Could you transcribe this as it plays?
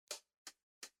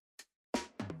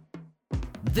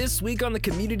This week on the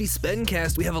Community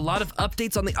Spendcast, we have a lot of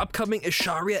updates on the upcoming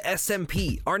Esharia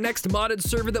SMP, our next modded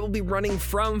server that will be running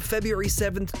from February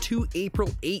 7th to April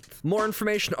 8th. More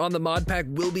information on the mod pack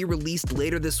will be released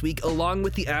later this week, along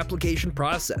with the application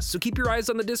process, so keep your eyes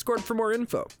on the Discord for more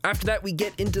info. After that, we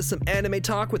get into some anime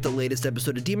talk with the latest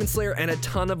episode of Demon Slayer and a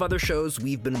ton of other shows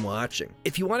we've been watching.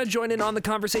 If you want to join in on the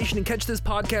conversation and catch this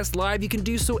podcast live, you can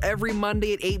do so every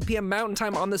Monday at 8 p.m. Mountain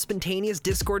Time on the Spontaneous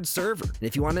Discord server. And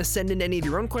if you want to send in any of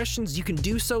your own questions, you can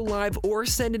do so live or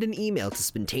send in an email to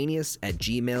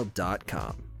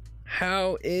spontaneous@gmail.com.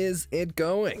 How is it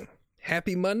going?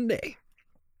 Happy Monday.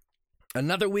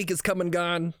 Another week is come and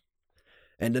gone,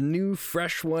 and a new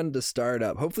fresh one to start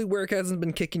up. Hopefully work hasn't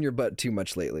been kicking your butt too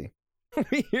much lately.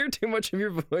 We hear too much of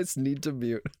your voice, need to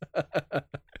mute.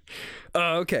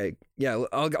 Oh, okay. Yeah,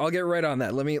 I'll get right on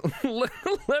that. Let me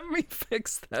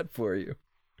fix that for you.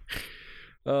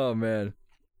 Oh man.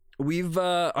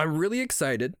 I'm really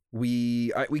excited.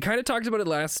 We kind of talked about it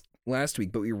last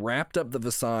week, but we wrapped up the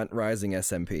Vasant Rising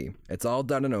SMP. It's all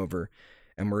done and over,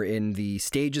 and we're in the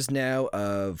stages now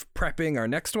of prepping our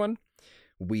next one.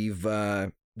 We've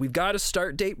got a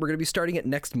start date. We're going to be starting it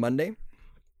next Monday.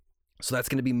 So that's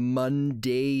going to be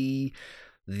Monday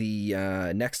the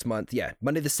next month. Yeah,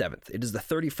 Monday the 7th. It is the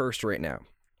 31st right now.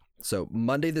 So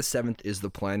Monday the 7th is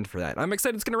the plan for that. I'm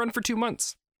excited. It's going to run for 2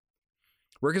 months.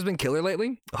 Work has been killer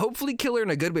lately. Hopefully killer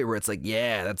in a good way where it's like,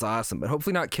 yeah, that's awesome. But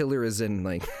hopefully not killer as in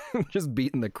like just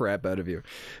beating the crap out of you.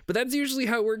 But that's usually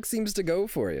how work seems to go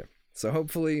for you. So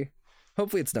hopefully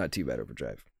it's not too bad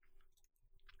overdrive.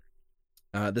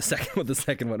 The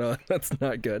second one, oh, that's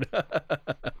not good.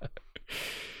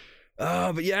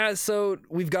 But yeah, so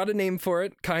we've got a name for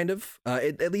it, kind of.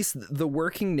 At least the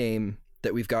working name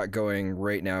that we've got going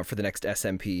right now for the next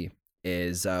SMP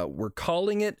is we're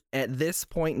calling it at this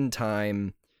point in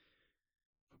time.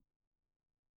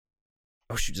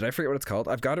 Oh shoot, did I forget what it's called?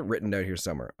 I've got it written down here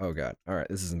somewhere. Oh god. All right,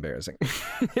 this is embarrassing.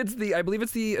 I believe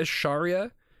it's the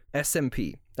Esharia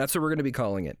SMP. That's what we're going to be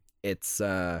calling it. It's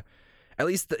we're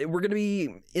going to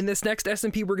be in this next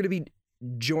SMP, we're going to be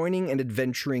joining and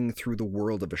adventuring through the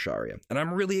world of Esharia. And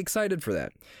I'm really excited for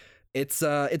that. It's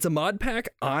a mod pack.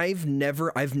 We're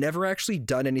still actually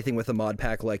done anything with a mod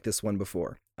pack like this one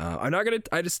before.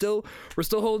 We're still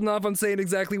holding off on saying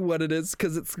exactly what it is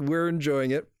because we're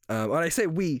enjoying it. When I say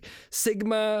we,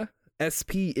 Sigma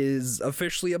SP is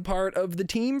officially a part of the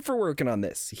team for working on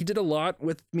this. He did a lot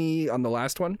with me on the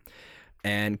last one,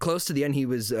 and close to the end, he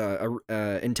was an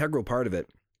integral part of it.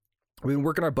 We've been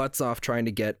working our butts off trying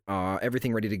to get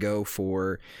everything ready to go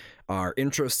for our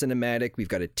intro cinematic. We've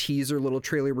got a teaser little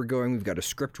trailer we're going. We've got a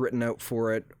script written out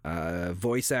for it.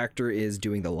 Voice actor is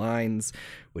doing the lines,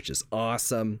 which is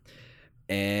awesome.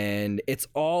 And it's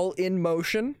all in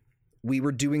motion. We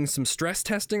were doing some stress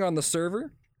testing on the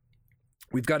server.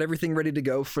 We've got everything ready to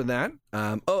go for that.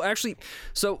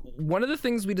 So one of the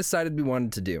things we decided we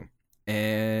wanted to do,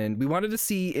 and we wanted to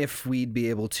see if we'd be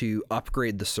able to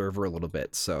upgrade the server a little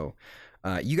bit. So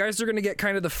you guys are going to get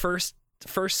kind of the first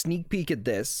sneak peek at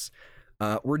this.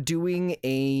 We're doing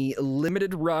a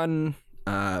limited run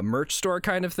merch store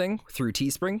kind of thing through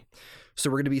Teespring. So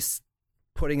we're going to be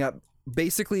putting up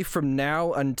basically from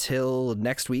now until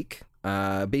next week.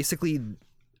 Basically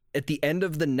at the end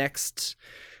of the next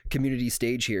community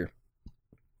stage here.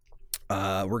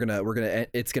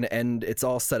 It's gonna end. It's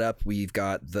all set up. We've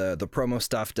got the promo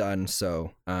stuff done.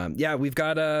 So yeah, we've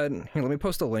got here, let me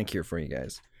post a link here for you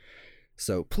guys.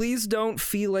 So please don't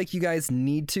feel like you guys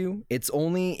need to. It's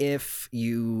only if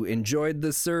you enjoyed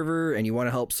the server and you want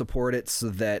to help support it so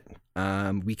that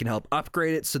we can help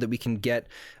upgrade it so that we can get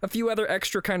a few other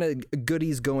extra kind of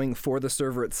goodies going for the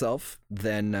server itself.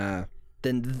 Then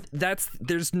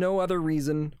there's no other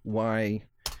reason why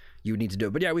you would need to do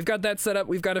it. But yeah, we've got that set up.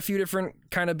 We've got a few different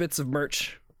kind of bits of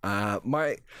merch.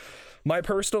 My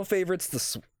personal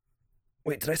favorites.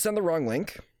 Wait, did I send the wrong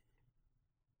link?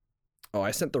 Oh,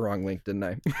 I sent the wrong link, didn't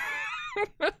I?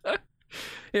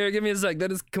 Here, give me a sec. That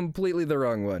is completely the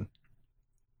wrong one.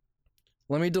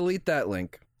 Let me delete that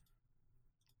link.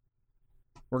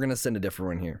 We're gonna send a different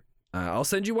one here. I'll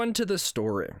send you one to the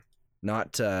story,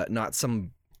 not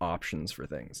some options for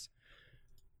things.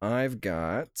 I've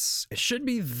got, it should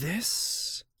be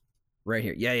this right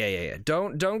here. Yeah.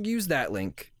 Don't use that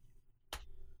link.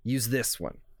 Use this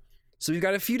one. So we've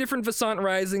got a few different Vasant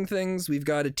Rising things. We've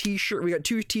got a t-shirt. We got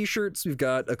 2 t-shirts. We've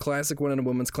got a classic one and a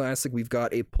woman's classic. We've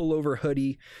got a pullover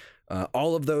hoodie.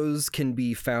 All of those can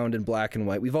be found in black and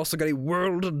white. We've also got a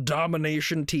World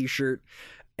Domination t-shirt.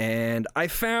 And I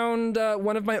found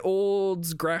one of my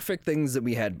old graphic things that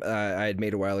I had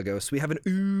made a while ago. So we have an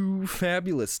Ooh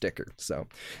Fabulous sticker. So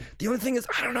the only thing is,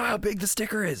 I don't know how big the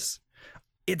sticker is.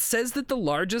 It says that the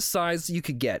largest size you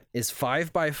could get is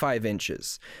 5 by 5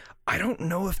 inches. I don't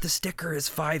know if the sticker is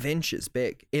 5 inches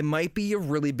big. It might be a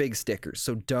really big sticker,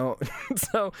 so don't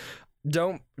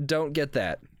don't get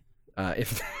that.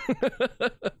 If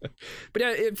but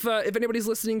yeah, if anybody's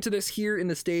listening to this here in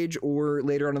the stage or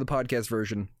later on in the podcast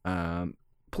version,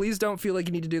 please don't feel like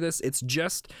you need to do this. It's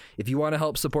just if you want to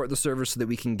help support the server so that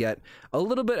we can get a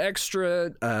little bit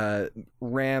extra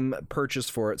RAM purchase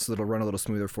for it so that it'll run a little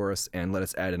smoother for us and let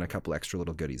us add in a couple extra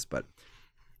little goodies. But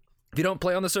if you don't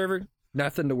play on the server,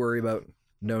 nothing to worry about.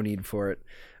 No need for it.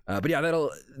 But yeah,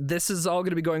 this is all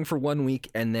going to be going for 1 week,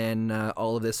 and then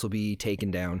all of this will be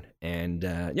taken down. And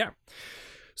yeah,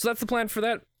 so that's the plan for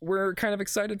that. We're kind of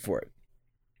excited for it.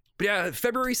 But yeah,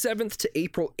 February 7th to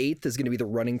April 8th is going to be the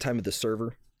running time of the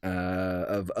server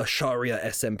of Esharia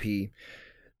SMP.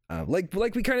 Like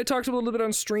we kind of talked a little bit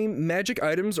on stream, magic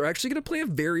items are actually going to play a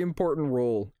very important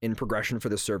role in progression for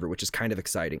the server, which is kind of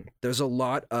exciting. There's a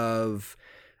lot of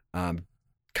kind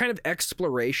of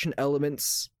exploration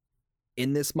elements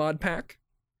in this mod pack,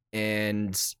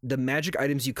 and the magic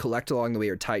items you collect along the way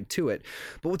are tied to it.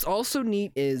 But what's also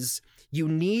neat is you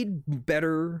need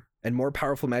better and more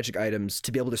powerful magic items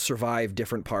to be able to survive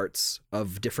different parts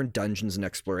of different dungeons and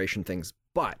exploration things.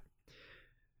 But,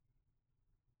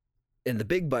 and the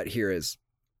big but here is,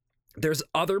 there's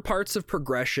other parts of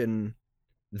progression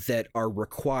that are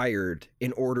required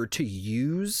in order to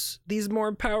use these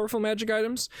more powerful magic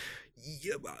items.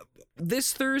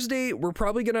 This Thursday, we're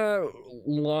probably gonna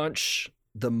launch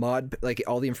the mod, like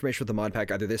all the information with the mod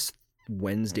pack, either this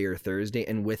Wednesday or Thursday,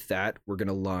 and with that, we're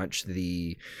gonna launch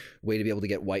the way to be able to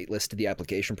get whitelisted, the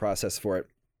application process for it,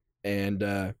 and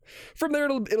from there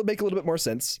it'll make a little bit more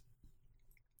sense.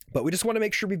 But we just want to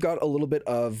make sure we've got a little bit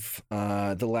of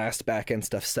the last backend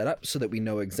stuff set up so that we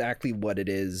know exactly what it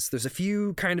is. There's a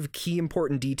few kind of key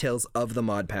important details of the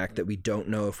mod pack that we don't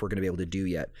know if we're going to be able to do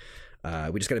yet.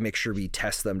 We just got to make sure we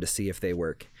test them to see if they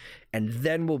work. And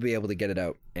then we'll be able to get it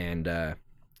out. And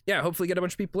yeah, hopefully get a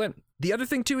bunch of people in. The other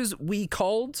thing too is we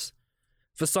called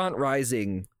Vasant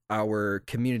Rising our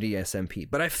community SMP,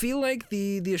 but I feel like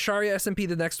the Esharia SMP,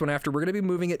 the next one after, we're going to be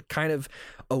moving it kind of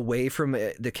away from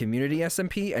the community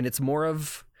SMP, and it's more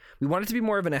of, we want it to be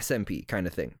more of an SMP kind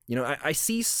of thing. You know, I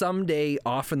see someday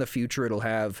off in the future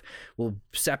we'll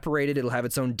separate it, it'll have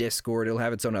its own Discord, it'll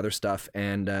have its own other stuff,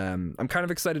 and I'm kind of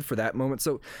excited for that moment.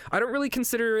 So I don't really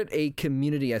consider it a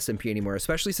community SMP anymore,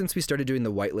 especially since we started doing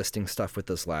the whitelisting stuff with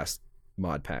this last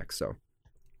mod pack. So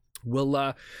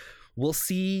we'll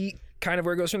see kind of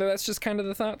where it goes from there. That's just kind of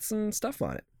the thoughts and stuff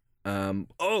on it.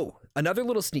 Oh, another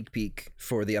little sneak peek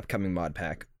for the upcoming mod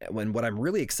pack. What I'm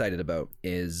really excited about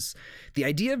is the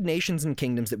idea of nations and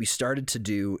kingdoms that we started to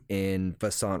do in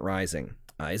Vasant Rising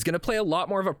is going to play a lot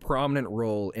more of a prominent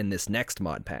role in this next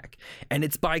mod pack. And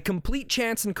it's by complete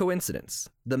chance and coincidence.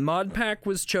 The mod pack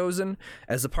was chosen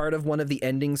as a part of one of the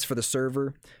endings for the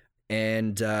server.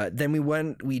 And then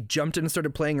we jumped in and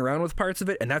started playing around with parts of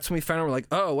it, and that's when we found out, we're like,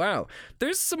 oh wow,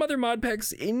 there's some other mod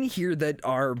packs in here that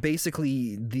are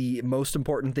basically the most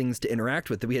important things to interact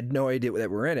with that we had no idea that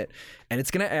were in it. And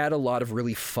it's going to add a lot of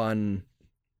really fun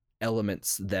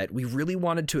elements that we really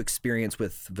wanted to experience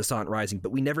with Vasant Rising,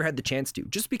 but we never had the chance to,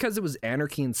 just because it was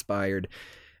anarchy inspired.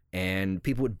 And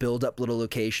people would build up little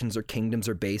locations or kingdoms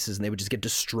or bases, and they would just get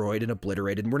destroyed and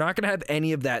obliterated. And we're not going to have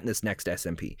any of that in this next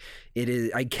SMP. It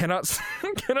is, I cannot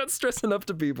stress enough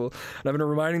to people, and I've been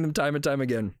reminding them time and time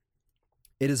again,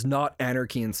 it is not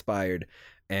anarchy inspired.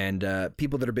 And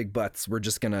people that are big butts, we're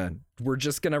just gonna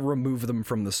remove them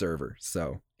from the server.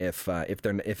 So if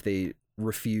they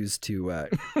refuse to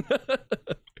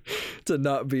to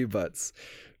not be butts,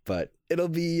 but it'll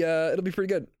be pretty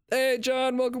good. Hey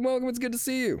John, welcome. It's good to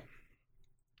see you.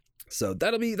 So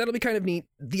that'll be kind of neat.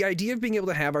 The idea of being able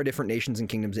to have our different nations and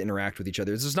kingdoms interact with each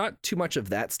other. There's not too much of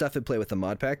that stuff at play with the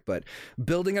mod pack, but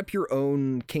building up your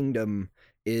own kingdom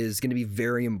is going to be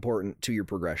very important to your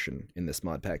progression in this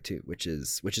mod pack too, which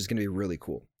is going to be really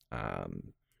cool.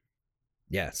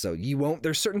 Yeah, so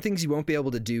there's certain things you won't be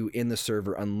able to do in the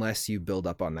server unless you build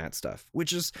up on that stuff,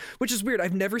 which is weird.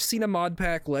 I've never seen a mod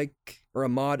pack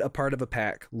a part of a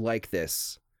pack like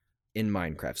this in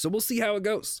Minecraft. So we'll see how it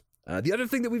goes. The other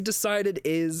thing that we've decided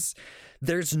is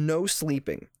there's no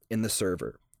sleeping in the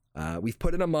server. We've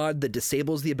put in a mod that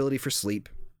disables the ability for sleep.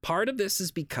 Part of this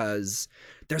is because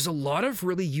there's a lot of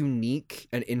really unique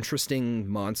and interesting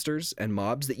monsters and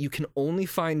mobs that you can only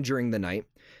find during the night.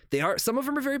 Some of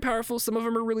them are very powerful, some of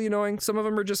them are really annoying, some of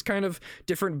them are just kind of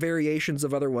different variations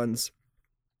of other ones.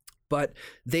 But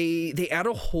they add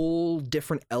a whole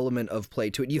different element of play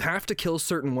to it. You have to kill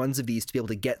certain ones of these to be able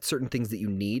to get certain things that you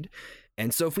need.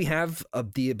 And so if we have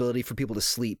the ability for people to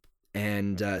sleep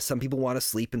and some people want to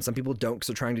sleep and some people don't because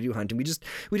they're trying to do hunting. We just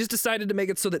decided to make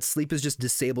it so that sleep is just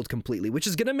disabled completely, which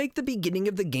is going to make the beginning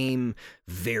of the game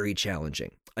very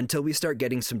challenging until we start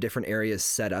getting some different areas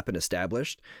set up and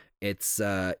established. It's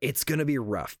going to be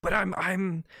rough, but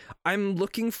I'm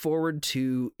looking forward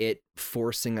to it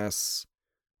forcing us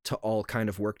to all kind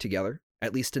of work together,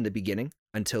 at least in the beginning,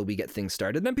 until we get things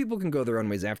started. Then people can go their own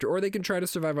ways after, or they can try to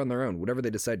survive on their own, whatever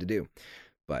they decide to do.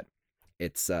 But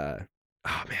it's oh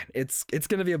man, it's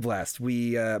gonna be a blast.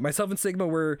 We myself and Sigma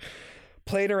were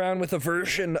playing around with a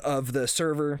version of the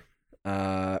server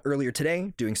earlier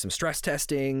today, doing some stress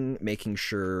testing, making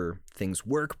sure things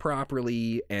work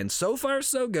properly, and so far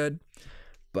so good.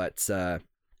 But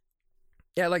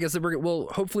yeah, like I said,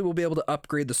 hopefully we'll be able to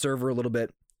upgrade the server a little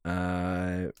bit,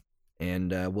 and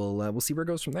we'll see where it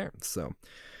goes from there. So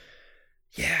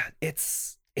yeah,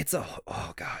 it's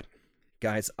oh god,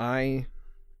 guys,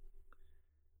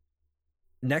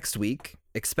 next week,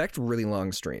 expect really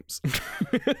long streams.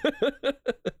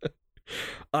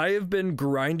 I have been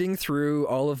grinding through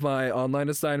all of my online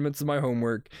assignments and my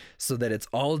homework so that it's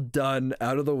all done,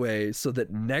 out of the way, so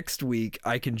that next week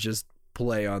I can just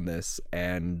play on this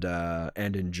and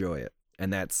enjoy it.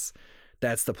 And that's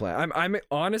the plan. I'm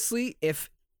honestly, if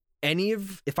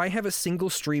I have a single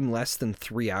stream less than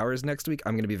 3 hours next week,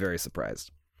 I'm going to be very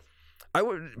surprised. I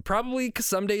would probably, because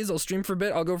some days I'll stream for a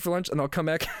bit, I'll go for lunch, and I'll come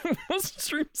back and we'll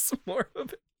stream some more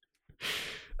of it.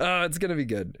 It's going to be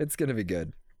good. It's going to be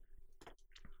good.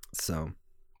 So,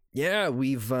 yeah,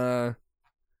 man,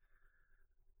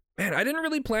 I didn't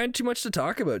really plan too much to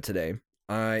talk about today.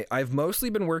 I've mostly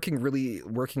been working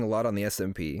a lot on the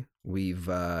SMP.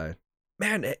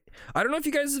 Man, I don't know if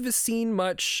you guys have seen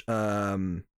much,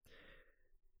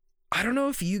 I don't know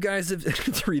if you guys have...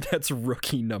 3, that's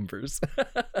rookie numbers.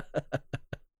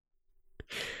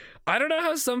 I don't know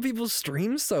how some people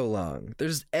stream so long.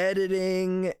 There's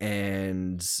editing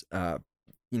and,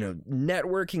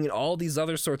 networking and all these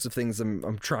other sorts of things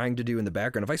I'm trying to do in the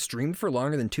background. If I streamed for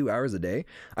longer than 2 hours a day,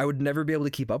 I would never be able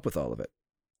to keep up with all of it.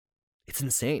 It's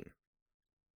insane.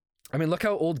 I mean, look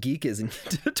how old Geek is and he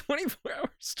did a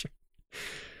 24-hour stream.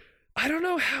 I don't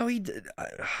know how he did...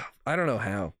 I don't know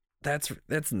how. That's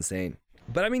insane.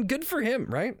 But I mean, good for him,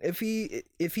 right? If he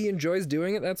enjoys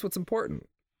doing it, that's what's important.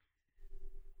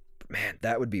 But man,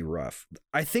 that would be rough.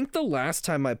 I think the last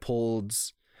time I pulled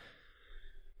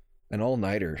an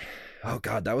all-nighter, oh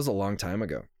god, that was a long time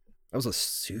ago. That was a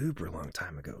super long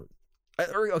time ago.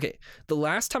 Okay, the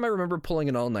last time I remember pulling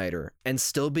an all-nighter and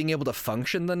still being able to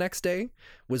function the next day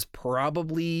was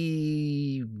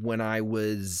probably when I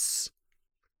was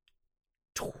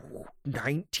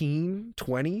 19,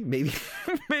 20, maybe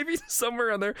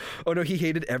somewhere on there. Oh no, he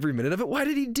hated every minute of it. Why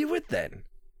did he do it then?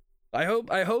 I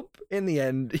hope in the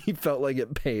end he felt like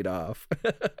it paid off.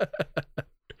 But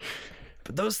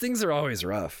those things are always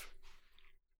rough.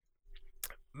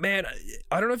 Man,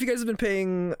 I don't know if you guys have been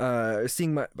paying much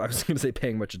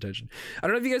attention. I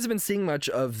don't know if you guys have been seeing much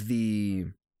of the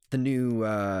new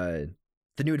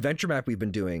adventure map we've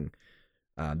been doing,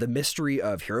 the Mystery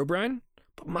of Herobrine.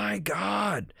 But my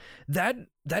god, that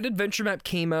adventure map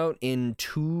came out in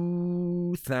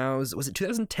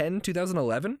 2010,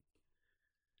 2011?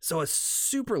 So a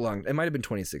super long, it might have been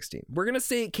 2016. We're going to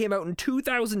say it came out in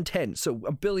 2010, so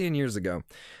a billion years ago.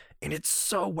 And it's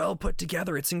so well put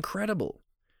together. It's incredible.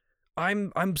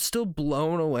 I'm still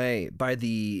blown away by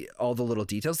all the little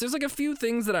details. There's like a few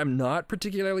things that I'm not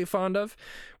particularly fond of,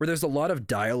 where there's a lot of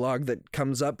dialogue that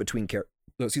comes up between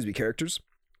characters.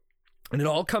 And it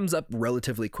all comes up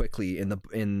relatively quickly in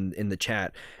the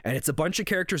chat, and it's a bunch of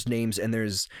characters' names, and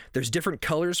there's different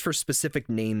colors for specific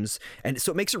names, and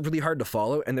so it makes it really hard to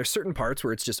follow. And there's certain parts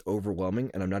where it's just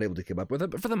overwhelming, and I'm not able to keep up with it.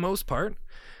 But for the most part,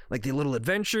 like the little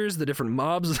adventures, the different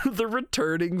mobs, the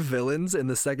returning villains in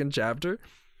the second chapter,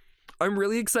 I'm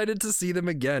really excited to see them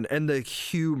again. And the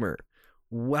humor,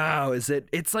 wow, it's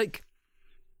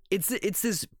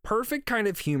this perfect kind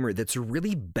of humor that's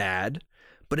really bad,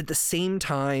 but at the same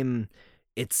time,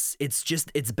 it's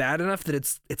bad enough that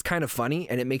it's kind of funny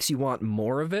and it makes you want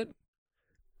more of it.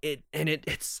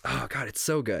 It's oh god, it's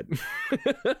so good.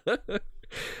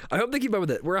 I hope they keep up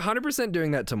with it. We're 100%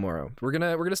 doing that tomorrow. We're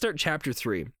gonna start chapter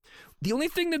 3. The only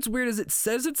thing that's weird is it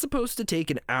says it's supposed to take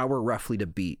an hour roughly to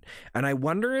beat, and I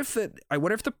wonder if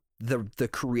the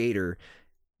creator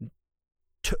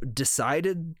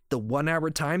decided the 1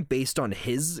 hour time based on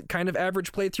his kind of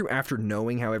average playthrough after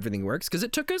knowing how everything works, because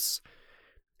it took us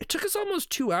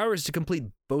almost 2 hours to complete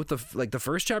both of, like, the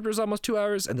first chapter was almost 2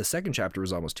 hours and the second chapter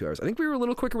was almost 2 hours. I think we were a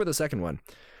little quicker with the second one.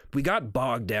 We got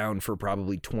bogged down for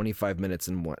probably 25 minutes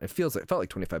in one. It felt like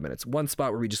 25 minutes. One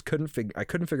spot where we just I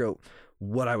couldn't figure out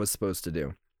what I was supposed to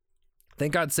do.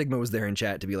 Thank God Sigma was there in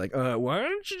chat to be like, why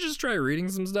don't you just try reading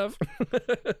some stuff?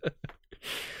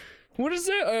 What is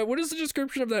that? What does the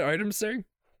description of that item say?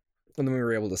 And then we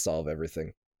were able to solve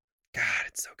everything. God,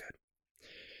 it's so good.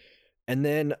 And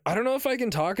then, I don't know if I can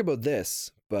talk about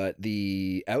this, but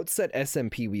the Outset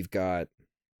SMP, we've got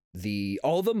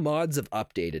all the mods have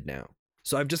updated now.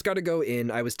 So I've just got to go in.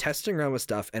 I was testing around with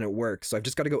stuff and it works. So I've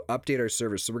just got to go update our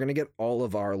servers. So we're going to get all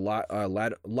of our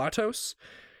Latos,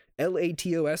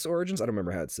 Latos origins. I don't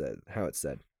remember how it's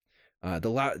said. The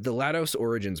Latos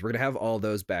origins. We're going to have all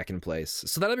those back in place.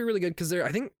 So that'll be really good because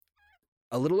I think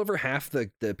a little over half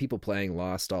the people playing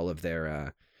lost all of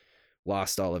their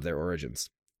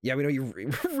origins. Yeah, we know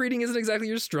reading isn't exactly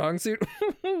your strong suit.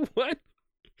 What?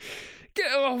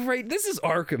 Oh, right. This is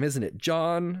Arkham, isn't it?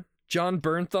 John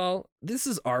Bernthal. This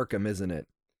is Arkham, isn't it?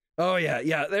 Oh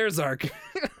yeah. There's Arkham.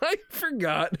 I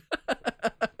forgot.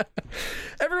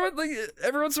 Every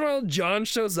once in a while, John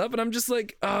shows up, and I'm just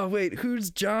like, oh wait,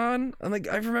 who's John? I'm like,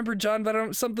 I remember John, but I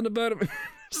don't something about him.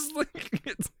 Just like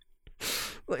it's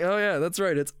like, oh yeah, that's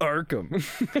right. It's Arkham.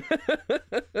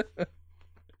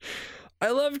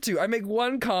 I make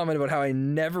one comment about how I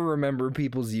never remember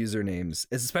people's usernames,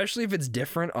 especially if it's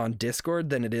different on Discord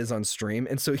than it is on stream.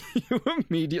 And so you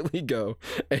immediately go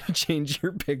and change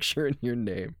your picture and your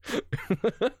name.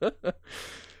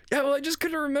 Yeah, well, I just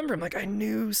couldn't remember. I'm like, I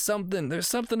knew something. There's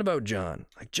something about John.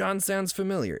 Like, John sounds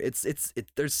familiar.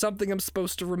 There's something I'm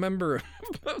supposed to remember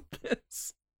about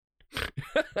this.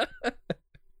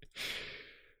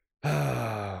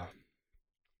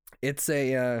 It's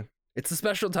a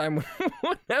special time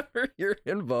whenever you're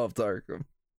involved, Arkham.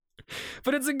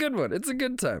 But it's a good one. It's a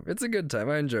good time.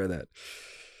 I enjoy that.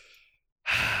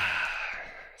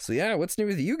 So yeah, what's new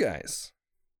with you guys?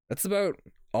 That's about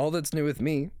all that's new with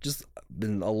me. Just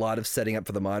been a lot of setting up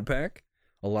for the mod pack,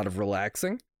 a lot of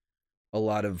relaxing, a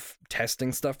lot of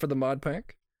testing stuff for the mod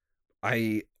pack.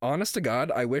 Honest to God,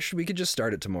 I wish we could just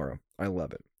start it tomorrow. I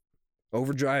love it.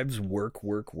 Overdrives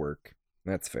work.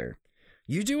 That's fair.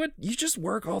 You do it, you just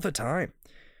work all the time.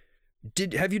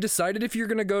 Have you decided if you're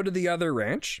going to go to the other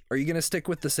ranch? Or are you going to stick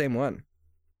with the same one?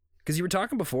 Because you were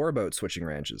talking before about switching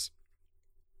ranches.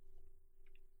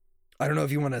 I don't know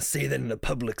if you want to say that in a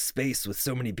public space with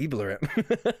so many people around.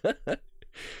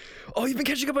 Oh, you've been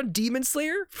catching up on Demon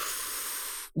Slayer?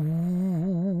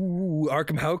 Ooh,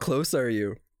 Arkham, how close are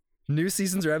you? New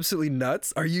seasons are absolutely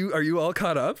nuts. Are you all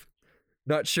caught up?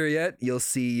 Not sure yet. You'll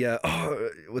see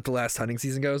what the last hunting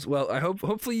season goes. Well,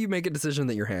 hopefully you make a decision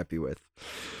that you're happy with.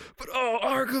 But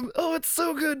Arkham, it's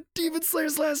so good. Demon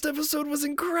Slayer's last episode was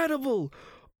incredible.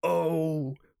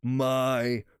 Oh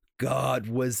my God,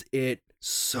 was it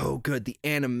so good. The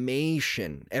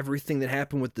animation, everything that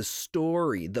happened with the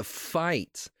story, the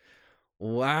fight.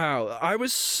 Wow. I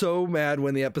was so mad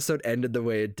when the episode ended the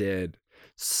way it did.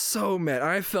 So mad.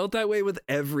 I felt that way with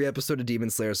every episode of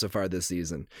Demon Slayer so far this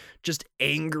season. Just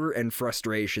anger and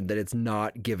frustration that it's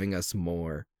not giving us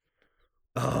more.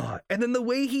 And then the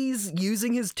way he's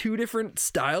using his two different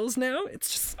styles now,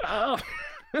 it's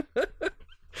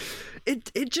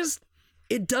just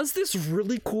it does this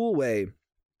really cool way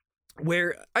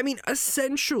where, I mean,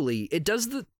 essentially it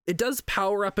does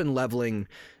power up and leveling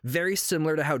very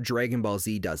similar to how Dragon Ball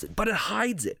Z does it, but it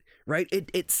hides it. Right?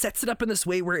 It sets it up in this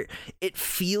way where it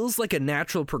feels like a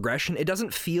natural progression. It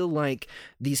doesn't feel like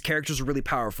these characters are really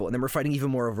powerful and then we're fighting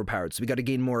even more overpowered, so we got to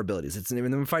gain more abilities. And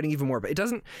then we're fighting even more, but it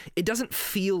doesn't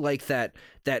feel like that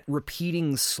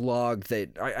repeating slog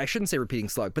that I shouldn't say repeating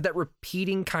slog, but that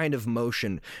repeating kind of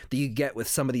motion that you get with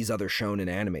some of these other shonen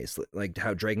animes, like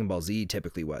how Dragon Ball Z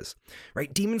typically was.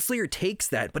 Right? Demon Slayer takes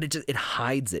that, but it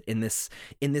hides it in this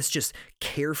just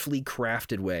carefully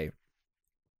crafted way.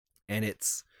 And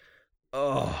it's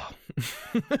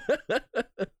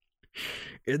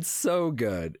it's so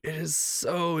good. It is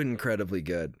so incredibly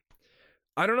good.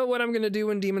 I don't know what I'm gonna do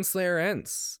when Demon Slayer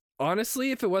ends.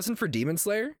 Honestly, if it wasn't for Demon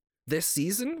Slayer, this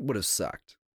season would have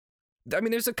sucked. I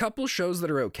mean, there's a couple shows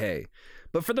that are okay,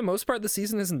 but for the most part, the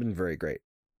season hasn't been very great.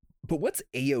 But what's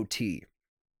AOT?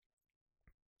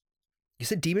 You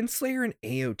said Demon Slayer and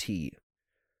AOT.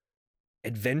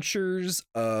 Adventures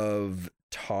of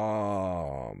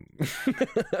Tom.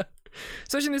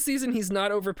 Especially in this season, he's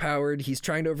not overpowered. He's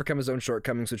trying to overcome his own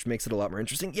shortcomings, which makes it a lot more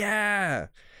interesting. Yeah.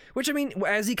 Which, I mean,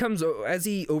 as he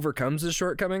overcomes his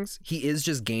shortcomings, he is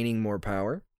just gaining more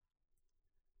power.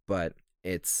 But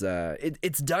it's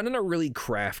done in a really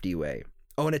crafty way.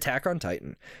 Oh, and Attack on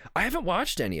Titan. I haven't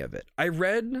watched any of it. I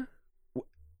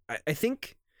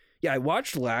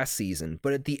watched last season,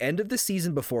 but at the end of the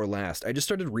season before last, I just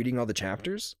started reading all the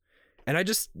chapters. And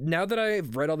now that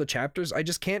I've read all the chapters, I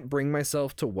just can't bring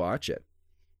myself to watch it.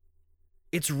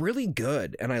 It's really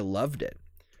good, and I loved it.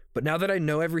 But now that I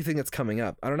know everything that's coming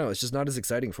up, I don't know, it's just not as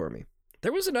exciting for me.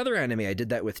 There was another anime I did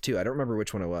that with too. I don't remember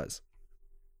which one it was.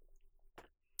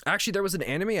 Actually, there was an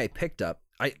anime I picked up.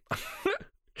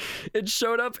 It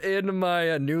showed up in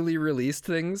my newly released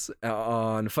things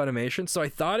on Funimation, so I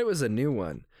thought it was a new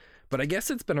one. But I guess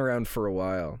it's been around for a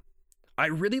while. I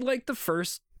really liked the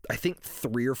first, I think,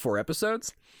 3 or 4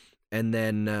 episodes, and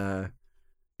then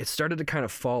it started to kind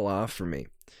of fall off for me.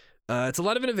 It's a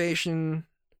lot of innovation.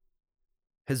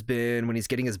 Has been when he's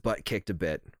getting his butt kicked a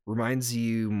bit. Reminds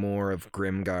you more of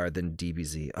Grimgar than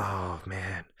DBZ. Oh,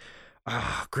 man.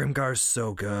 Grimgar's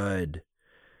so good.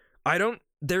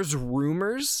 There's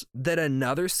rumors that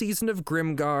another season of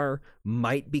Grimgar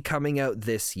might be coming out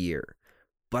this year.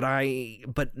 But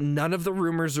none of the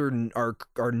rumors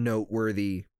are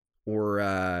noteworthy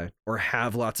or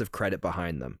have lots of credit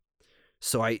behind them.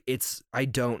 So I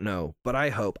don't know, but I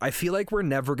hope. I feel like we're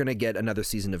never going to get another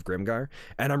season of Grimgar,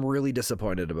 and I'm really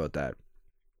disappointed about that.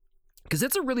 Cuz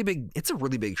it's a really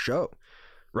big show,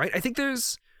 right? I think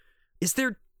is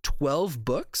there 12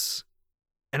 books?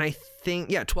 And I think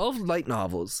 12 light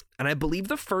novels, and I believe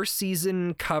the first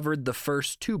season covered the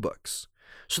first 2 books.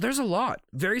 So there's a lot.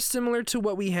 Very similar to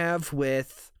what we have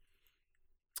with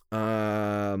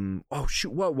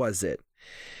what was it?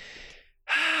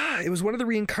 It was one of the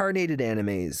reincarnated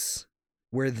animes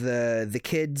where the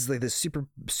kids, like this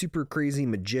super crazy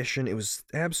magician. It was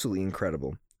absolutely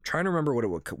incredible. I'm trying to remember what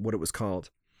it was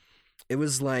called. It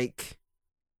was like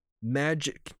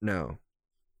magic. No.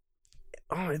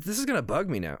 Oh, this is gonna bug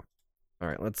me now. All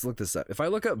right, let's look this up. If I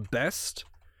look up best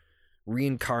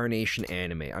reincarnation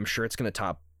anime, I'm sure it's gonna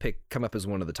come up as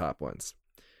one of the top ones.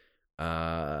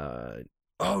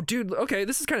 Oh, dude. Okay,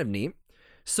 this is kind of neat.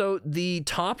 So the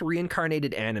top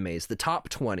reincarnated animes, the top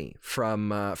 20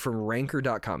 from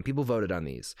ranker.com, people voted on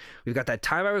these. We've got That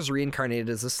Time I Was Reincarnated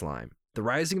as a Slime, The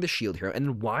Rising of the Shield Hero,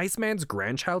 and Wise Man's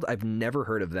Grandchild. I've never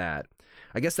heard of that.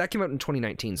 I guess that came out in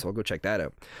 2019, so I'll go check that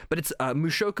out. But it's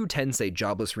Mushoku Tensei,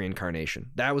 Jobless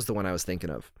Reincarnation. That was the one I was thinking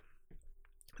of.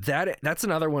 That's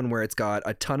another one where it's got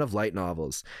a ton of light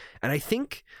novels. And I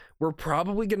think we're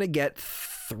probably going to get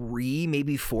 3,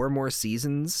 maybe 4 more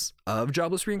seasons of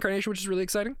Jobless Reincarnation, which is really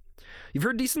exciting. You've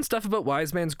heard decent stuff about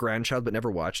Wise Man's Grandchild, but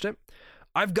never watched it.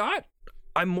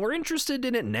 I'm more interested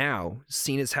in it now,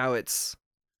 seeing as how it's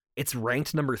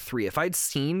ranked number 3. If I'd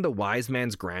seen the Wise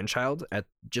Man's Grandchild at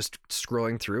just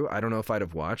scrolling through, I don't know if I'd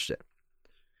have watched it.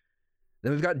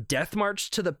 Then we've got Death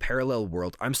March to the Parallel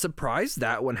World. I'm surprised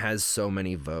that one has so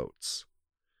many votes.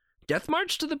 Death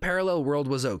March to the Parallel World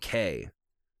was okay.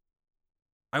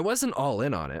 I wasn't all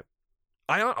in on it.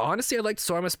 Honestly, I liked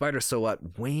So I'm a Spider, So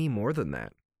What way more than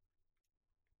that.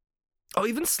 Oh,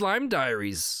 even Slime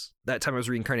Diaries. That Time I Was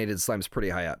Reincarnated as Slime's pretty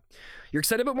high up. You're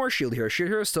excited about more Shield Hero. Shield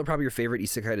Hero is still probably your favorite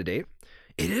isekai to date.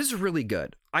 It is really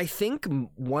good. I think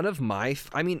one of my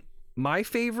my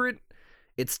favorite,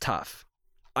 it's tough.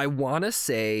 I want to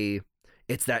say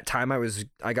it's That Time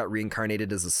I got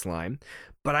reincarnated as a slime,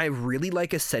 but I really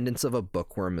like Ascendance of a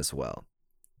Bookworm as well.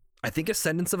 I think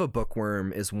Ascendance of a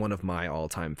Bookworm is one of my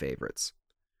all-time favorites.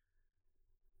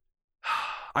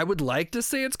 I would like to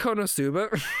say it's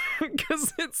Konosuba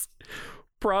because it's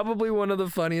probably one of the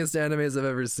funniest animes I've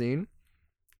ever seen,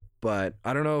 but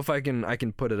I don't know if I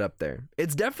can put it up there.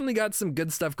 It's definitely got some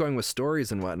good stuff going with stories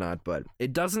and whatnot, but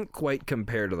it doesn't quite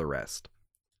compare to the rest.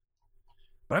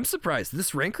 But I'm surprised.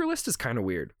 This ranker list is kind of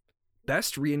weird.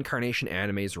 Best reincarnation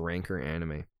animes, ranker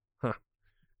anime. Huh.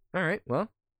 All right, well.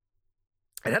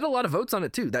 It had a lot of votes on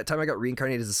it, too. That Time I Got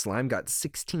Reincarnated as a Slime got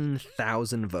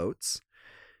 16,000 votes.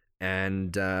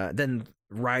 And then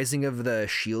Rising of the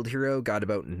Shield Hero got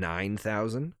about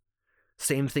 9,000.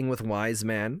 Same thing with Wise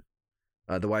Man.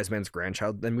 The Wise Man's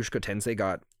Grandchild. Then Mushoku Tensei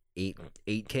got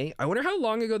 8K. I wonder how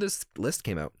long ago this list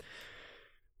came out.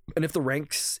 And if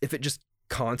it just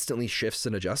constantly shifts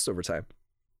and adjusts over time.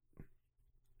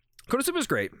 Konosuba is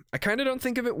great. I kind of don't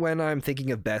think of it when I'm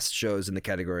thinking of best shows in the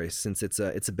category, since it's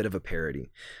a bit of a parody.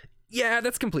 Yeah,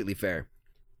 that's completely fair.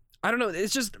 I don't know.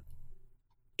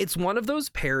 It's one of those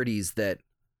parodies that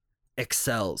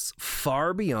excels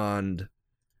far beyond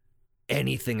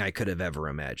anything I could have ever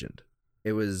imagined.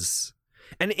 It was,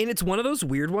 and it's one of those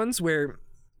weird ones where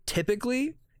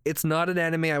typically it's not an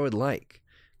anime I would like,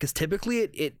 because typically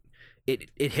it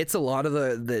hits a lot of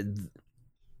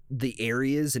the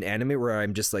areas in anime where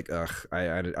I'm just like, ugh,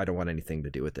 I don't want anything to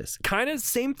do with this. Kind of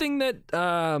same thing that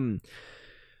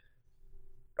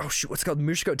what's it called?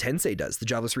 Mushoku Tensei does, the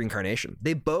Jobless Reincarnation.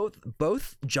 They both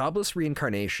Jobless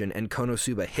Reincarnation and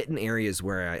Konosuba hit in areas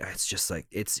where it's just like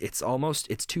it's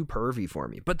too pervy for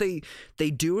me. But they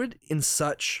do it in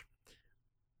such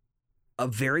a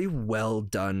very well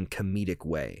done comedic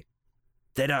way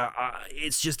that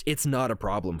it's not a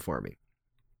problem for me.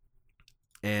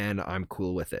 And I'm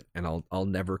cool with it. And I'll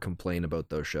never complain about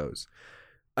those shows.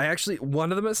 I actually,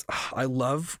 one of them is, I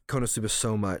love Konosuba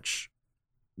so much.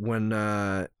 When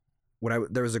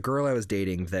there was a girl I was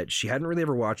dating that she hadn't really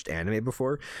ever watched anime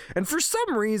before, and for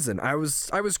some reason I was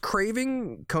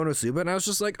craving Konosuba, and I was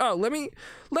just like, oh, let me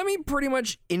pretty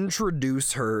much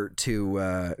introduce her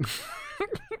to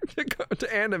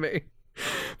to anime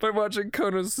by watching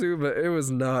Konosuba. It was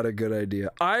not a good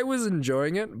idea. I was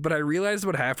enjoying it, but I realized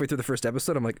about halfway through the first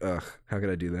episode, I'm like, ugh, how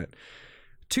could I do that?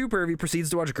 Too pervy. Proceeds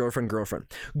to watch Girlfriend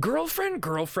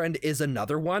is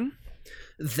another one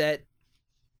that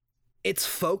its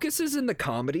focus is in the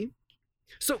comedy.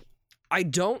 So I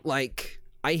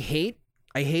hate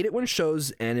it when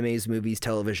shows, animes, movies,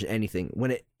 television, anything,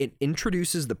 when it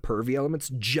introduces the pervy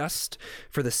elements just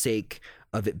for the sake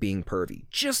of it being pervy,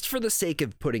 just for the sake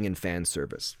of putting in fan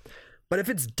service. But if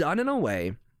it's done in a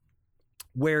way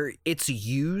where it's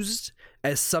used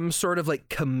as some sort of like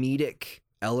comedic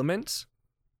element,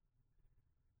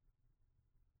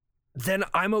 then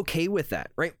I'm okay with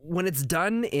that, right? When it's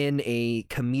done in a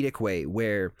comedic way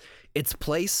where it's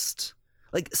placed,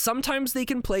 like sometimes they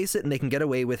can place it and they can get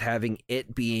away with having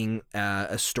it being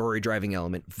a story driving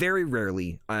element. Very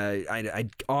rarely.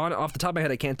 Off the top of my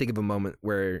head, I can't think of a moment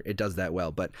where it does that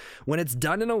well. But when it's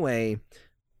done in a way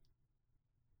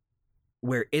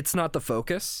where it's not the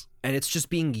focus and it's just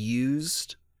being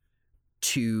used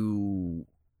to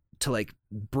like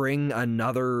bring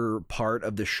another part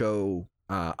of the show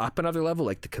up another level,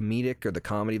 like the comedic or the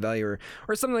comedy value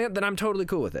or something like that, then I'm totally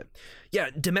cool with it. Yeah,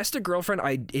 Domestic Girlfriend,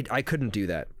 I couldn't do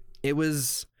that. It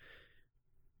wasn't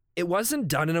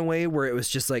done in a way where it was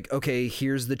just like, okay,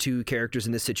 here's the two characters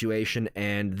in this situation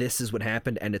and this is what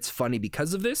happened and it's funny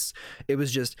because of this. It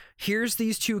was just, here's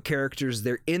these two characters,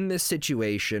 they're in this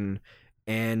situation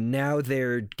and now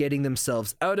they're getting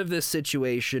themselves out of this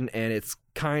situation and it's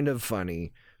kind of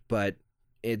funny, but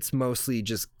it's mostly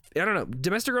just, I don't know.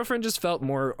 Domestic Girlfriend just felt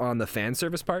more on the fan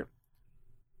service part.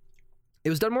 It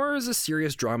was done more as a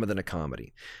serious drama than a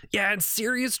comedy. Yeah, and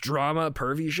serious drama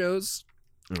pervy shows,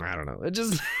 I don't know. It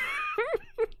just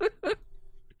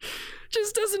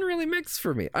just doesn't really mix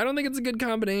for me. I don't think it's a good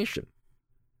combination.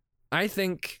 I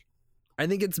think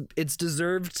it's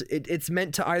deserved. It's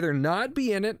meant to either not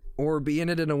be in it or be in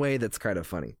it in a way that's kind of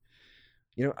funny.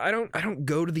 You know, I don't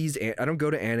go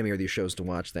to anime or these shows to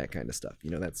watch that kind of stuff.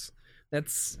 You know, that's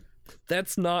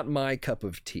not my cup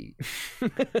of tea.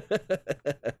 You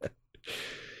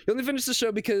only finished the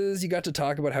show because you got to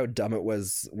talk about how dumb it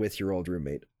was with your old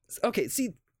roommate. Okay,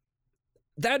 see,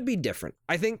 that'd be different.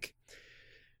 I think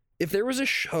if there was a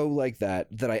show like that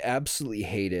I absolutely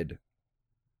hated,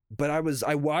 but I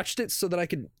watched it so that I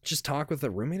could just talk with a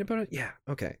roommate about it, yeah,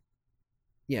 okay.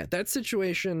 Yeah, that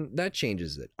situation, that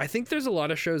changes it. I think there's a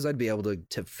lot of shows I'd be able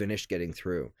to finish getting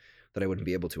through that I wouldn't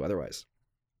be able to otherwise.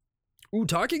 Ooh,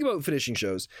 talking about finishing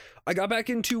shows, I got back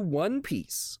into One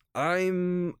Piece. I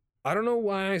don't know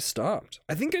why I stopped.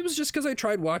 I think it was just because I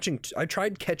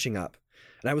tried catching up,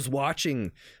 and I was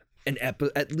watching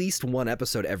at least one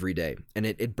episode every day, and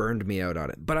it burned me out on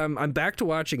it. But I'm back to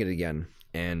watching it again,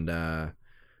 and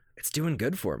it's doing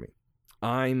good for me.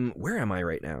 Where am I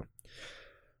right now?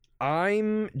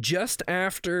 I'm just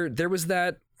after, there was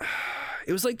that,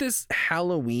 it was like this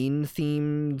Halloween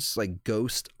themed like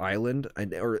ghost island,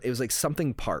 or it was like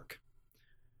something park.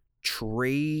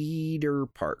 Trailer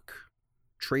Park.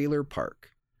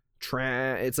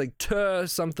 It's like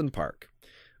something park.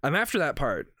 I'm after that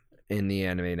part in the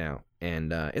anime now,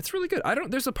 and it's really good.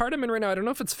 There's a part I'm in right now, I don't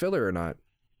know if it's filler or not.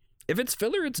 If it's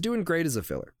filler, it's doing great as a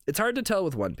filler. It's hard to tell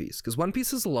with One Piece, because One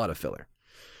Piece is a lot of filler.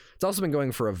 It's also been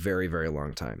going for a very, very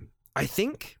long time. I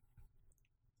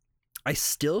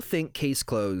still think Case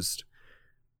Closed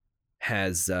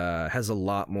has a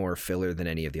lot more filler than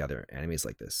any of the other animes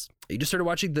like this. You just started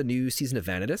watching the new season of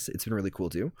Vanitas. It's been really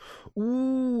cool too.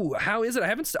 Ooh, how is it?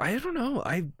 I don't know.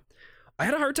 I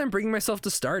had a hard time bringing myself to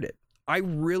start it. I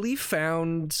really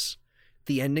found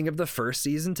the ending of the first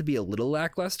season to be a little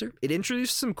lackluster. It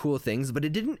introduced some cool things, but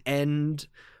it didn't end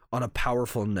on a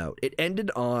powerful note. It ended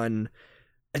on,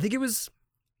 I think it was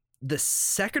the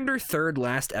second or third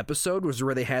last episode was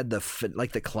where they had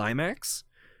the climax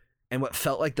and what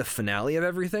felt like the finale of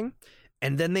everything.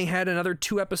 And then they had another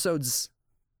 2 episodes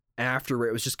after where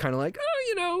it was just kind of like,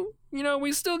 oh, you know,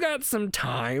 we still got some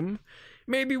time.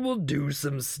 Maybe we'll do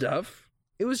some stuff.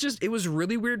 It was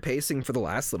really weird pacing for the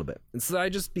last little bit. And so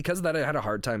because of that, I had a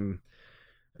hard time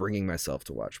bringing myself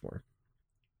to watch more.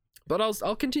 But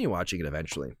I'll continue watching it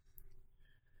eventually.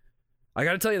 I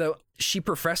gotta tell you though, She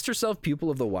Professed Herself Pupil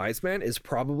of the Wise Man is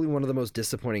probably one of the most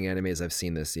disappointing animes I've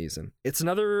seen this season. It's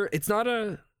not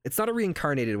a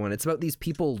reincarnated one. It's about these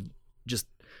people just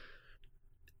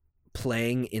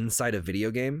playing inside a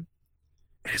video game.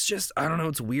 It's just, I don't know,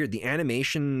 it's weird. The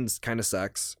animations kind of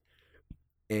sucks.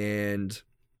 And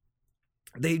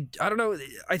I don't know,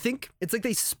 I think it's like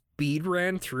they speed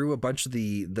ran through a bunch of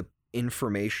the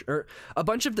information, or a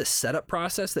bunch of the setup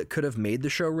process that could have made the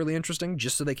show really interesting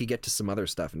just so they could get to some other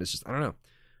stuff. And it's just, I don't know.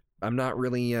 I'm not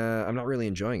really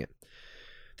enjoying it.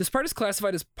 This part is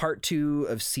classified as part 2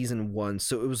 of season 1,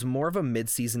 so it was more of a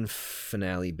mid-season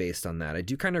finale based on that. I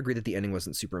do kind of agree that the ending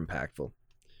wasn't super impactful.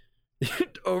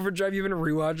 Overdrive, you've been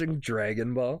rewatching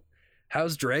Dragon Ball?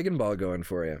 How's Dragon Ball going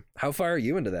for you? How far are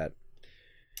you into that?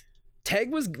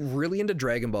 Tag was really into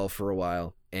Dragon Ball for a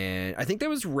while, and I think that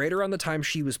was right around the time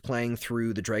she was playing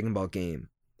through the Dragon Ball game.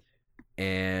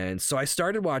 And so I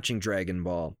started watching Dragon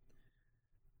Ball.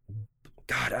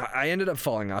 God, I ended up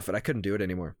falling off it. I couldn't do it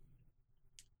anymore.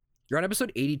 You're on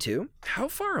episode 82? How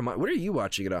far am I? What are you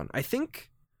watching it on? I think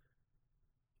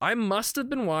I must have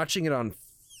been watching it on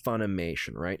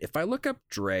Funimation, right? If I look up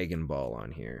Dragon Ball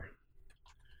on here.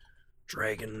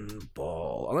 Dragon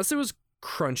Ball. Unless it was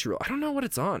Crunchyroll. I don't know what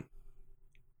it's on.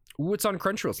 Ooh, it's on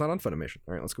Crunchyroll. It's not on Funimation.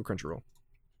 All right, let's go Crunchyroll.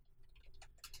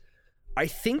 I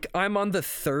think I'm on the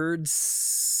 3rd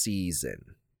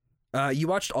season. You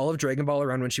watched all of Dragon Ball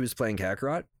around when she was playing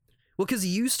Kakarot? Well, because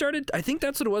you started, I think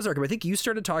that's what it was, Arkham. I think you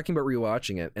started talking about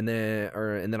rewatching it, and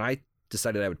then I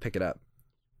decided I would pick it up.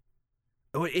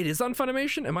 Oh, it is on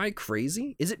Funimation? Am I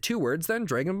crazy? Is it 2 words then?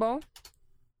 Dragon Ball?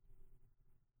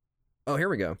 Oh, here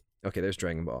we go. Okay, there's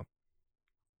Dragon Ball.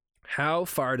 How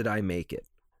far did I make it?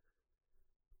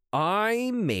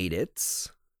 I made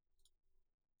it.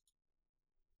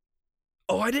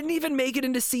 Oh, I didn't even make it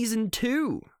into season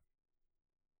 2.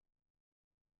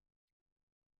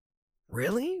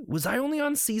 Really? Was I only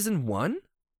on season 1?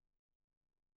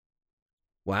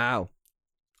 Wow.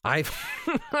 I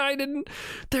didn't.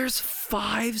 There's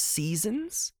 5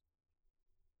 seasons?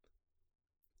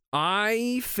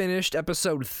 I finished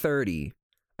episode 30,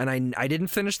 and I didn't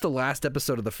finish the last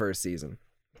episode of the first season.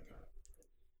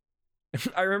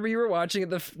 I remember you were watching at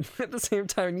the same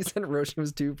time, and you said Roshan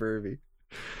was too pervy.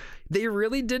 They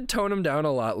really did tone him down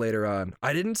a lot later on.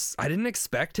 I didn't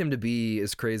expect him to be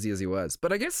as crazy as he was,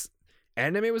 but I guess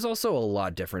anime was also a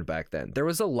lot different back then. There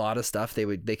was a lot of stuff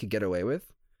they could get away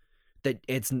with that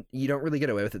you don't really get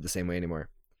away with it the same way anymore.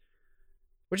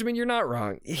 Which, I mean, you're not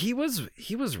wrong. He was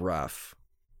rough.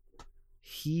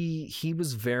 He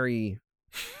was very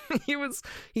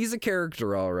he's a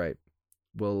character, all right.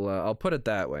 Well, I'll put it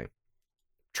that way.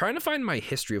 Trying to find my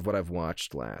history of what I've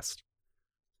watched last,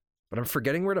 but I'm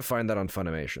forgetting where to find that on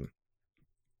Funimation.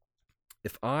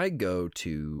 If I go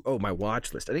to, my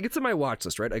watch list, I think it's in my watch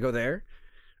list, right? I go there,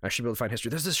 I should be able to find history.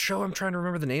 There's this show I'm trying to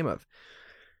remember the name of.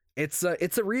 It's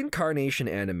a reincarnation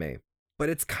anime, but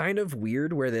it's kind of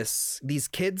weird where these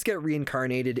kids get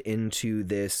reincarnated into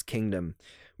this kingdom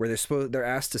where they're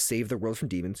asked to save the world from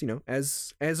demons,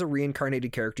 as a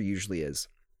reincarnated character usually is.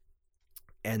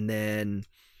 And then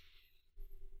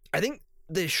I think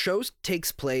the show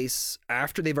takes place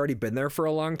after they've already been there for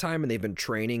a long time and they've been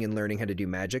training and learning how to do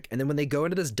magic. And then when they go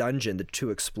into this dungeon to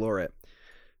explore it,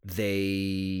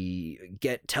 they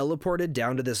get teleported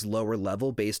down to this lower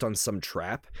level based on some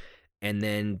trap. And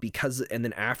then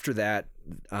after that,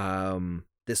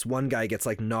 this one guy gets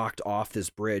like knocked off this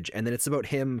bridge. And then it's about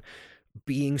him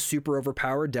being super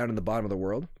overpowered down in the bottom of the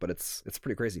world. But it's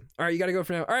pretty crazy. All right, you got to go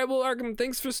for now. All right, well, Arkham,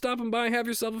 thanks for stopping by. Have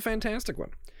yourself a fantastic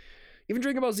one. Even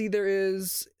Dragon Ball Z, there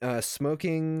is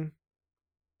smoking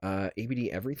ABD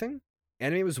everything.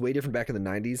 Anime was way different back in the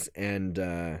 90s,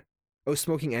 and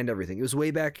smoking and everything. It was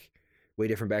way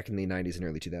different back in the 90s and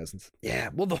early 2000s. Yeah,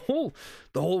 well, the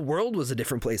whole world was a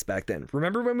different place back then.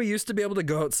 Remember when we used to be able to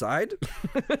go outside?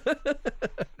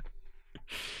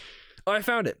 Oh, I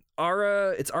found it.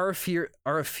 It's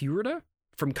Arafurida,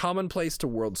 From Commonplace to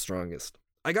World's Strongest.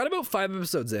 I got about 5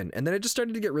 episodes in, and then it just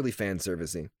started to get really fan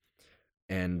servicey.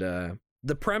 And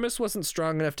the premise wasn't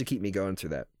strong enough to keep me going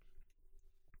through that.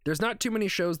 There's not too many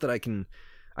shows that I can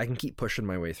keep pushing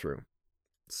my way through.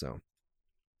 So,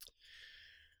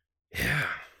 yeah.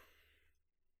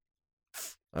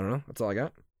 I don't know. That's all I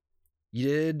got.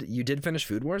 You did finish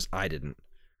Food Wars? I didn't.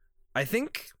 I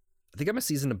think I'm a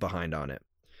season behind on it.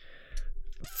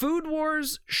 Food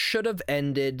Wars should have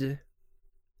ended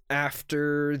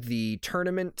after the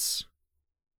tournament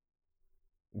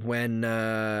when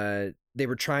they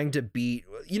were trying to beat,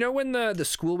 when the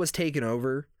school was taken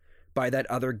over by that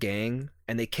other gang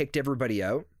and they kicked everybody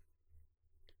out,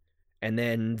 and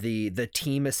then the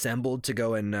team assembled to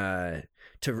go and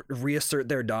to reassert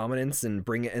their dominance and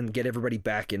bring it and get everybody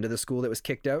back into the school that was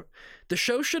kicked out. The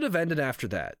show should have ended after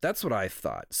that. That's what I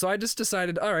thought. So I just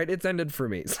decided, all right, it's ended for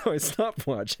me. So I stopped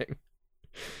watching.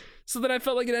 So then I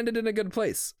felt like it ended in a good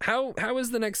place. How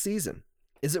is the next season?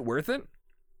 Is it worth it?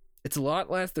 It's a lot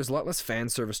less. There's a lot less fan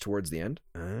service towards the end.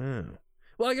 Oh.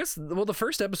 Well, I guess, the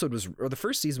first the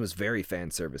first season was very fan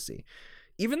servicey.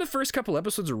 Even the first couple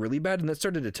episodes were really bad, and that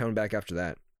started to tone back after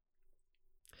that.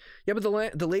 Yeah, but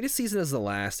the latest season is the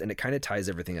last, and it kind of ties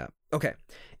everything up. Okay,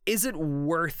 is it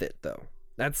worth it, though?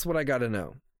 That's what I gotta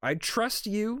know. I trust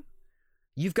you.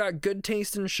 You've got good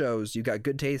taste in shows. You've got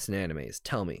good taste in animes.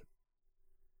 Tell me.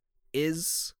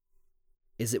 Is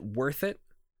it worth it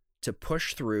to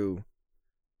push through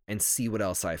and see what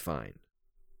else I find?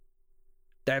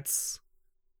 That's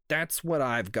what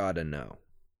I've got to know.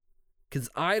 Because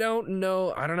I don't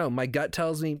know. My gut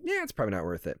tells me, yeah, it's probably not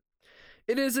worth it.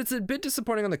 It's a bit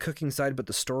disappointing on the cooking side, but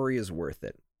the story is worth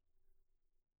it.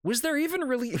 Was there even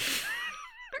really a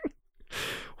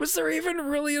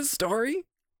story?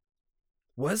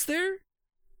 Was there?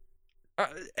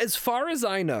 As far as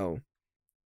I know,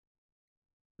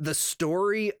 the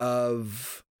story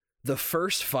of the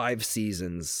first 5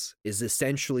 seasons is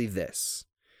essentially this.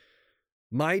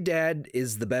 My dad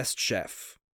is the best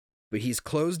chef, but he's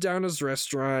closed down his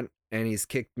restaurant and he's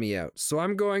kicked me out. So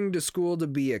I'm going to school to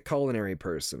be a culinary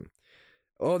person.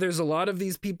 Oh, there's a lot of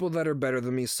these people that are better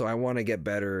than me, so I want to get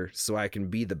better so I can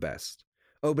be the best.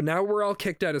 Oh, but now we're all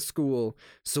kicked out of school,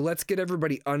 so let's get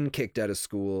everybody unkicked out of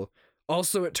school.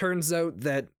 Also, it turns out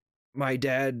that my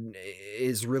dad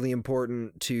is really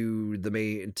important to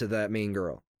that main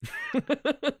girl.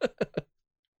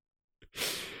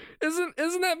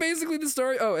 Isn't that basically the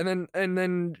story? Oh, and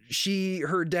then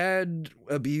her dad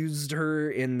abused her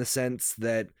in the sense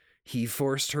that he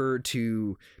forced her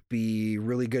to be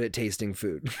really good at tasting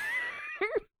food.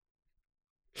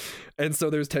 And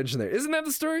so there's tension there. Isn't that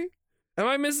the story? Am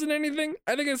I missing anything?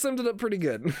 I think I summed it up pretty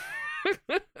good.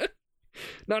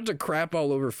 Not to crap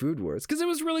all over Food Wars, because it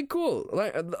was really cool.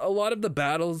 Like, a lot of the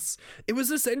battles, it was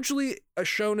essentially a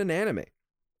shonen anime.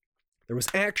 There was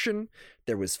action,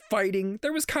 there was fighting,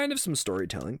 there was kind of some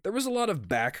storytelling. There was a lot of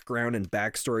background and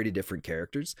backstory to different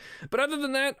characters. But other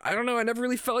than that, I don't know, I never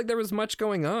really felt like there was much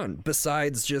going on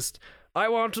besides just, I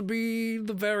want to be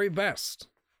the very best.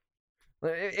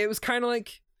 It was kind of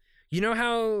like, you know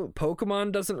how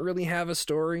Pokemon doesn't really have a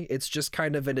story? It's just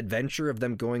kind of an adventure of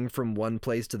them going from one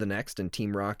place to the next and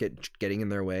Team Rocket getting in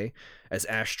their way as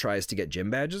Ash tries to get gym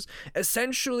badges.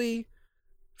 Essentially,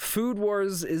 Food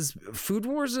Wars is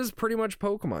pretty much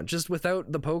Pokemon, just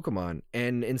without the Pokemon.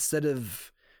 And instead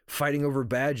of fighting over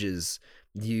badges,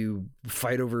 you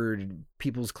fight over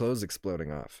people's clothes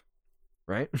exploding off,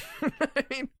 right? I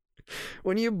mean,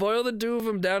 when you boil the two of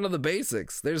them down to the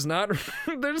basics, there's not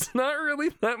really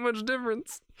that much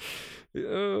difference.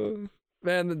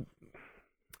 Man,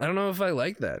 I don't know if I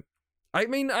like that. I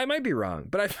mean, I might be wrong,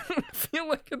 but I feel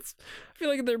like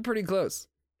they're pretty close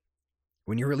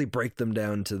when you really break them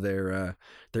down to their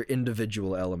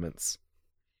individual elements.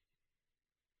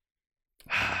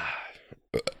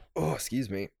 Oh, excuse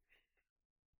me.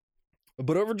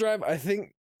 But Overdrive, I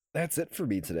think that's it for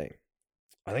me today.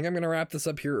 I think I'm gonna wrap this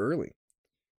up here early.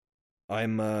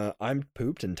 I'm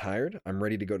pooped and tired. I'm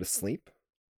ready to go to sleep.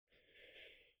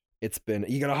 You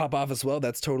gotta hop off as well.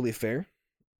 That's totally fair.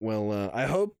 Well, I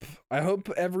hope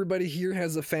everybody here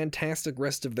has a fantastic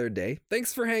rest of their day.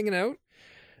 Thanks for hanging out.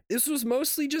 This was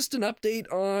mostly just an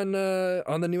update on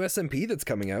the new SMP that's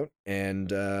coming out, and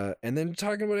then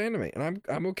talking about anime, and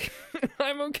I'm okay.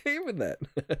 I'm okay with that.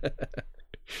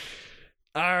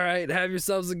 All right, have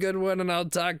yourselves a good one, and I'll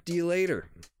talk to you later.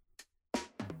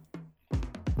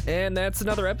 And that's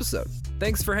another episode.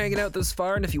 Thanks for hanging out this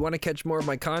far, and if you want to catch more of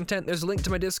my content, there's a link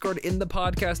to my Discord in the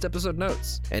podcast episode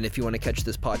notes. And if you want to catch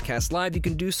this podcast live, you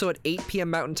can do so at 8 p.m.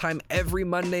 Mountain Time every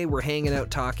Monday. We're hanging out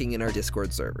talking in our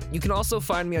Discord server. You can also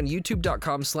find me on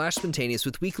youtube.com/spontaneous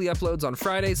with weekly uploads on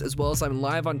Fridays, as well as I'm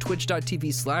live on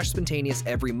twitch.tv/spontaneous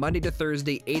every Monday to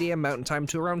Thursday, 8 a.m. Mountain Time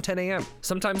to around 10 a.m.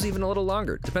 Sometimes even a little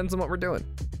longer, depends on what we're doing.